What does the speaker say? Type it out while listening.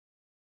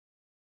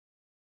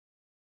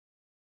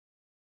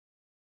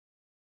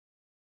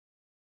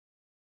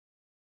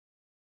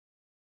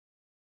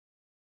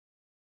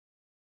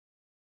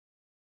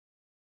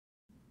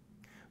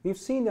We've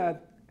seen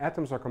that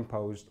atoms are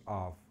composed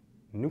of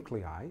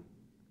nuclei,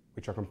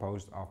 which are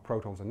composed of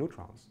protons and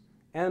neutrons,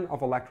 and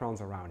of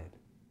electrons around it.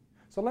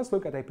 So let's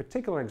look at a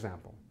particular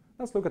example.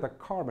 Let's look at a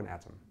carbon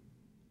atom.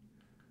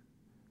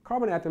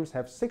 Carbon atoms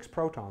have 6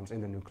 protons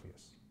in the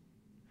nucleus.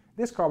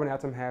 This carbon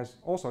atom has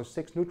also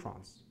 6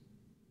 neutrons.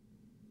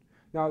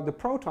 Now the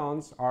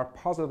protons are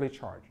positively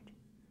charged,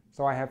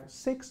 so I have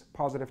 6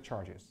 positive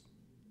charges.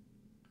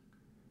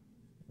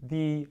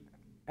 The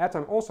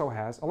atom also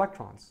has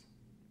electrons,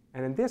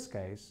 and in this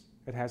case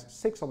it has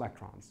 6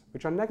 electrons,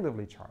 which are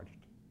negatively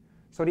charged.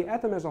 So the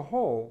atom as a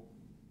whole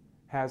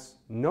has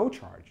no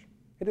charge.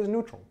 It is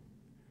neutral.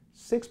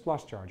 6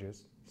 plus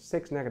charges,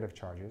 6 negative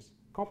charges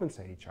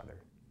compensate each other.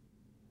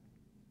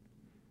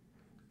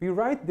 We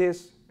write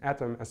this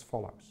atom as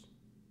follows.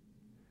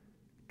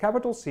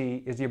 Capital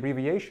C is the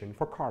abbreviation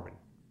for carbon.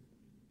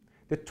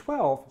 The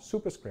 12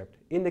 superscript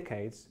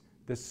indicates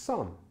the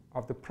sum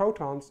of the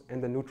protons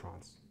and the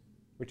neutrons,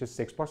 which is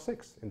 6 plus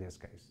 6 in this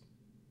case.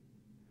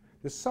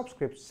 The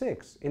subscript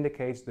 6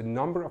 indicates the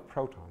number of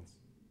protons.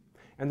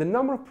 And the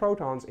number of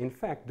protons, in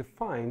fact,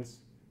 defines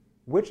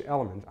which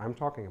element I'm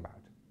talking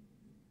about.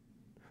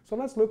 So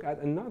let's look at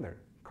another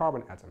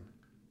carbon atom,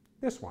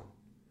 this one.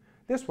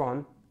 This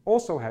one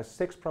also has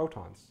 6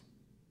 protons.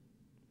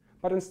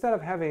 But instead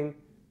of having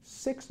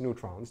 6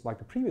 neutrons, like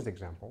the previous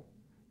example,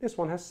 this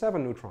one has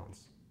 7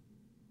 neutrons.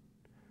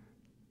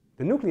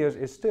 The nucleus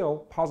is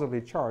still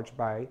positively charged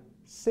by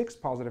 6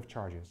 positive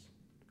charges,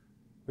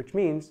 which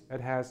means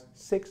it has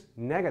 6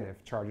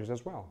 negative charges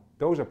as well.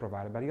 Those are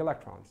provided by the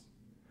electrons.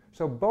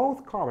 So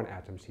both carbon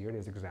atoms here in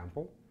this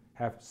example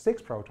have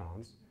 6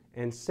 protons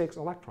and 6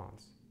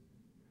 electrons.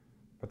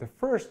 But the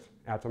first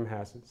atom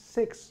has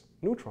 6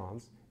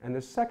 neutrons and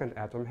the second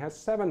atom has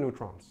 7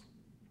 neutrons.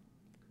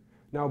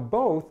 Now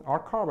both are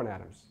carbon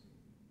atoms.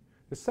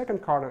 The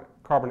second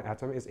carbon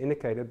atom is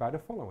indicated by the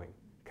following.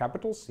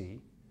 Capital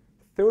C,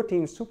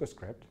 13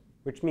 superscript,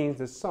 which means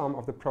the sum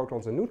of the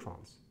protons and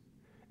neutrons.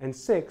 And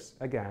 6,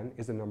 again,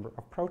 is the number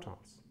of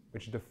protons,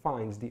 which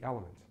defines the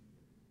element.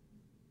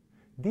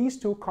 These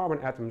two carbon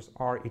atoms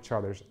are each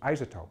other's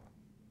isotope.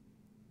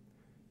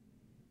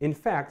 In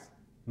fact,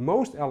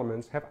 most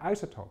elements have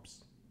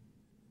isotopes.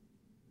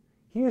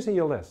 Here's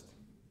a list.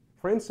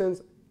 For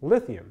instance,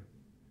 lithium.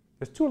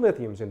 There's 2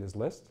 lithiums in this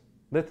list,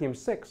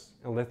 lithium-6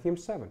 and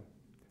lithium-7.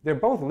 They're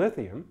both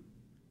lithium.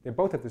 They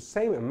both have the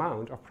same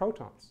amount of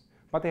protons,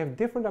 but they have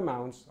different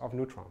amounts of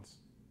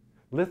neutrons.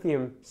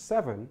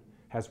 Lithium-7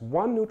 has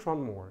 1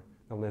 neutron more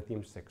than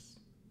lithium-6.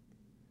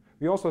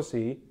 We also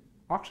see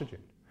oxygen.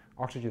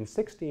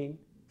 Oxygen-16,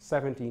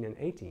 17, and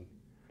 18.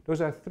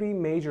 Those are 3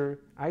 major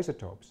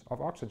isotopes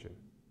of oxygen.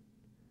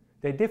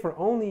 They differ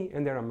only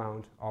in their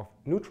amount of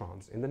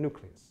neutrons in the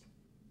nucleus.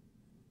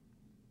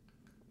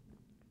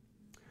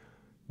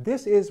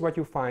 This is what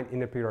you find in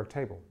the periodic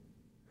table.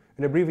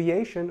 An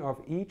abbreviation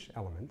of each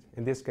element,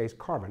 in this case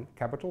carbon,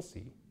 capital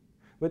C,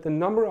 with the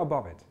number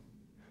above it.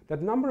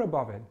 That number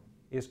above it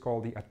is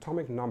called the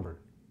atomic number.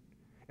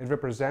 It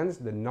represents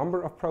the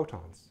number of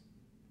protons.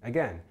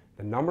 Again,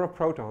 the number of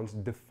protons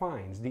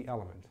defines the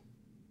element.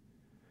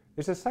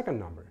 There's a second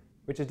number,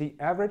 which is the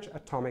average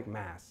atomic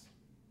mass.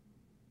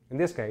 In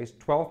this case,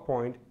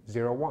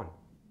 12.01.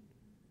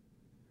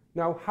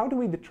 Now, how do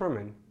we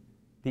determine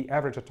the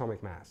average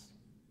atomic mass?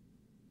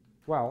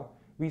 Well,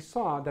 we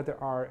saw that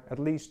there are at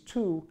least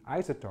 2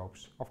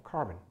 isotopes of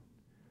carbon.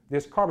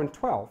 There's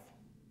carbon-12,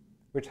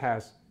 which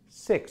has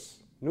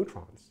 6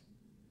 neutrons.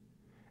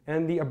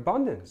 And the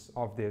abundance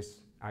of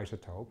this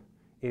isotope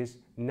is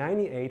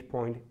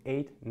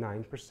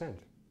 98.89%.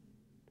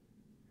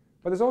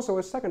 But there's also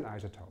a second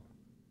isotope,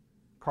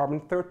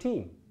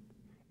 carbon-13.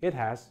 It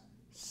has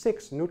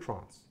 6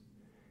 neutrons.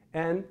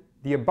 And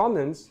the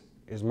abundance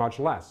is much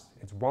less.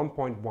 It's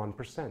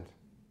 1.1%.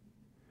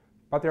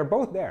 But they're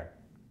both there.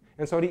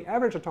 And so the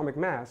average atomic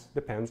mass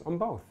depends on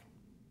both.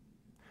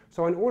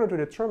 So in order to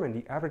determine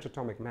the average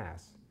atomic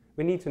mass,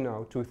 we need to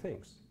know 2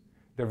 things: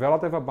 the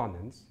relative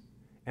abundance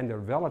and the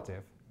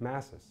relative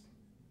masses.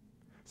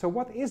 So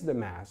what is the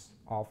mass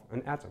of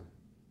an atom?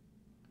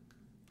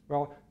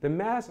 Well, the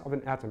mass of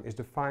an atom is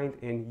defined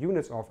in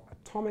units of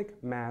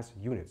atomic mass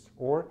units,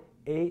 or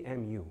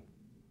AMU.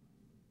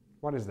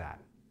 What is that?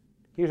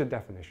 Here's a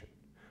definition.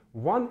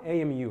 1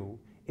 AMU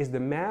is the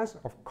mass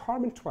of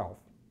carbon-12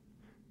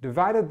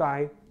 divided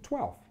by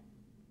 12.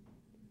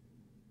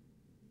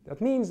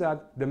 That means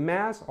that the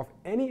mass of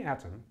any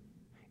atom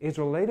is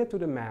related to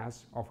the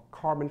mass of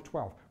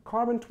carbon-12.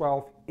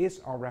 Carbon-12 is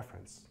our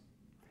reference,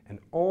 and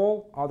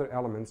all other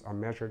elements are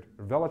measured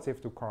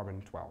relative to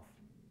carbon-12.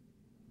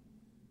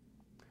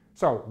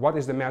 So, what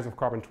is the mass of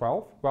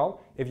carbon-12?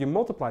 Well, if you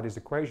multiply this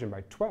equation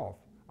by 12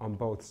 on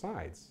both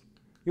sides,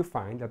 you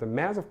find that the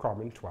mass of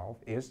carbon-12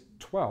 is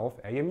 12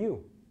 AMU.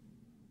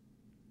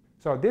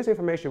 So this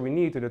information we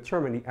need to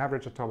determine the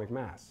average atomic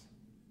mass.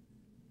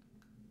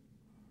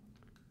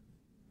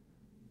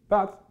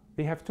 But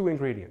we have 2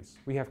 ingredients.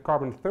 We have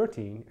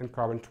carbon-13 and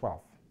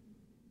carbon-12.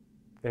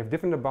 They have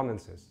different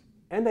abundances,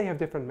 and they have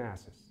different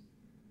masses.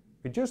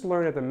 We just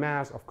learned that the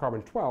mass of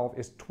carbon-12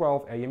 is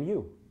 12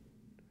 AMU.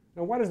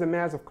 Now, what is the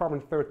mass of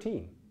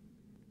carbon-13?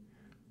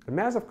 The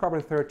mass of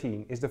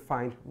carbon-13 is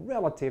defined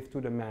relative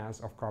to the mass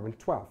of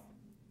carbon-12.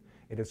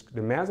 It is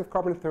the mass of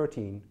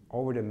carbon-13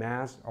 over the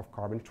mass of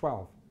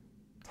carbon-12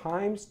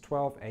 times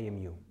 12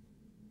 AMU.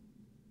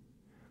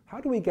 How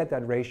do we get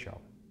that ratio?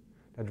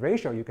 That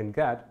ratio you can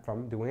get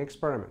from doing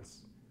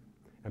experiments.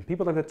 And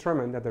people have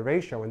determined that the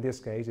ratio in this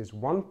case is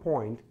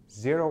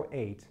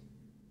 1.08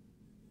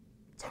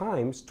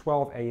 times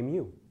 12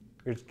 AMU,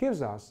 which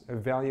gives us a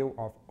value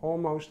of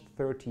almost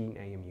 13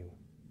 AMU.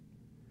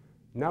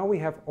 Now we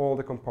have all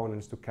the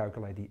components to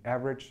calculate the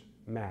average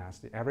mass,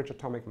 the average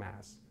atomic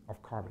mass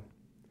of carbon.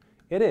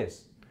 It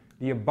is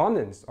the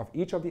abundance of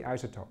each of the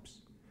isotopes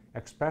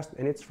expressed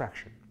in its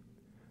fraction.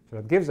 So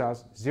that gives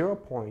us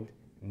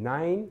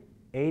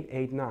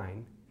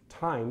 0.9889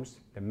 times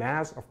the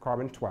mass of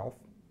carbon-12,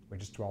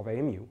 which is 12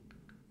 AMU,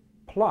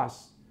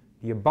 plus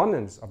the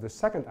abundance of the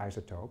second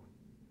isotope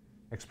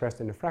expressed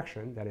in the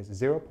fraction, that is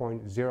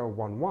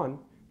 0.011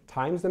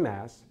 times the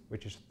mass,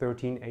 which is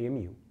 13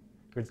 AMU,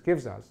 which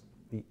gives us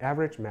the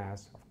average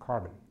mass of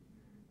carbon,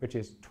 which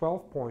is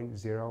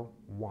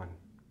 12.01.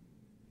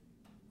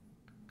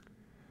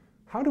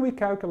 How do we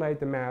calculate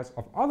the mass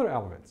of other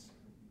elements?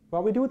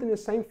 Well, we do it in the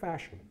same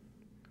fashion.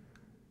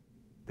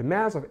 The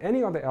mass of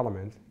any other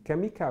element can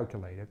be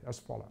calculated as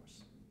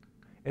follows.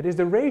 It is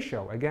the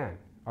ratio, again,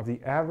 of the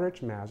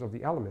average mass of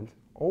the element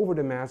over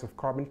the mass of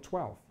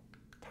carbon-12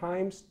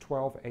 times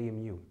 12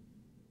 AMU.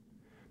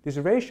 This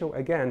ratio,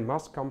 again,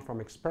 must come from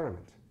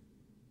experiment.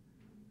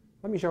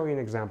 Let me show you an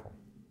example.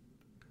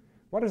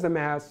 What is the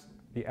mass,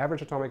 the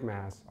average atomic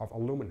mass of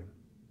aluminum?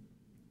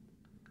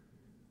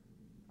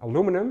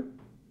 Aluminum,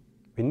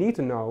 we need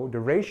to know the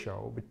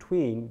ratio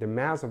between the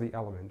mass of the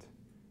element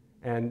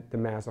and the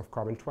mass of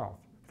carbon-12.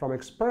 From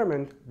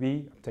experiment,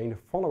 we obtain the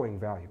following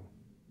value,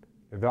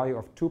 the value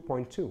of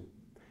 2.2.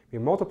 We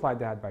multiply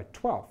that by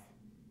 12,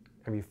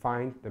 and we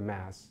find the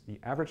mass, the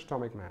average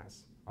atomic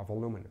mass of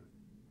aluminum.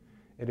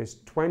 It is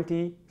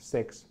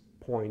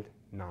 26.9.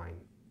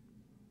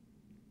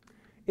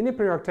 In the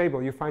periodic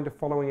table, you find the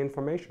following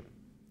information.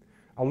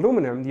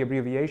 Aluminum, the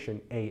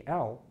abbreviation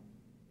Al,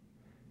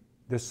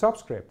 the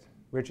subscript,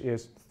 which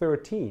is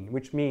 13,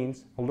 which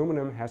means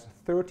aluminum has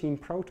 13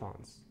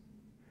 protons,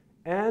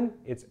 and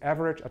its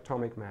average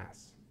atomic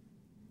mass,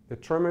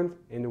 determined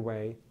in the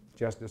way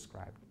just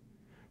described.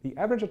 The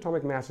average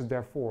atomic masses,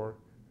 therefore,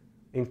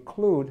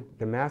 include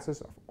the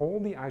masses of all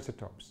the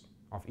isotopes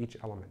of each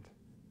element.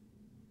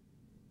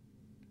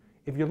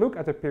 If you look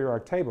at the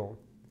periodic table,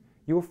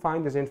 you will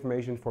find this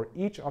information for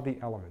each of the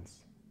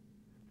elements.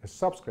 The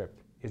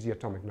subscript is the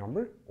atomic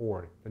number,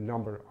 or the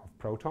number of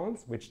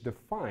protons, which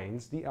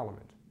defines the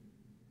element.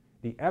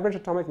 The average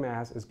atomic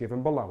mass is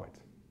given below it.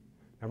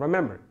 Now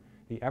remember,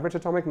 the average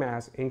atomic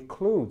mass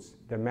includes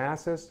the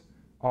masses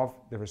of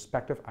the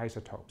respective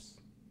isotopes.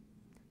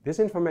 This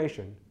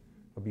information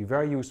will be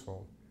very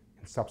useful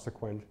in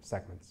subsequent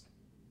segments.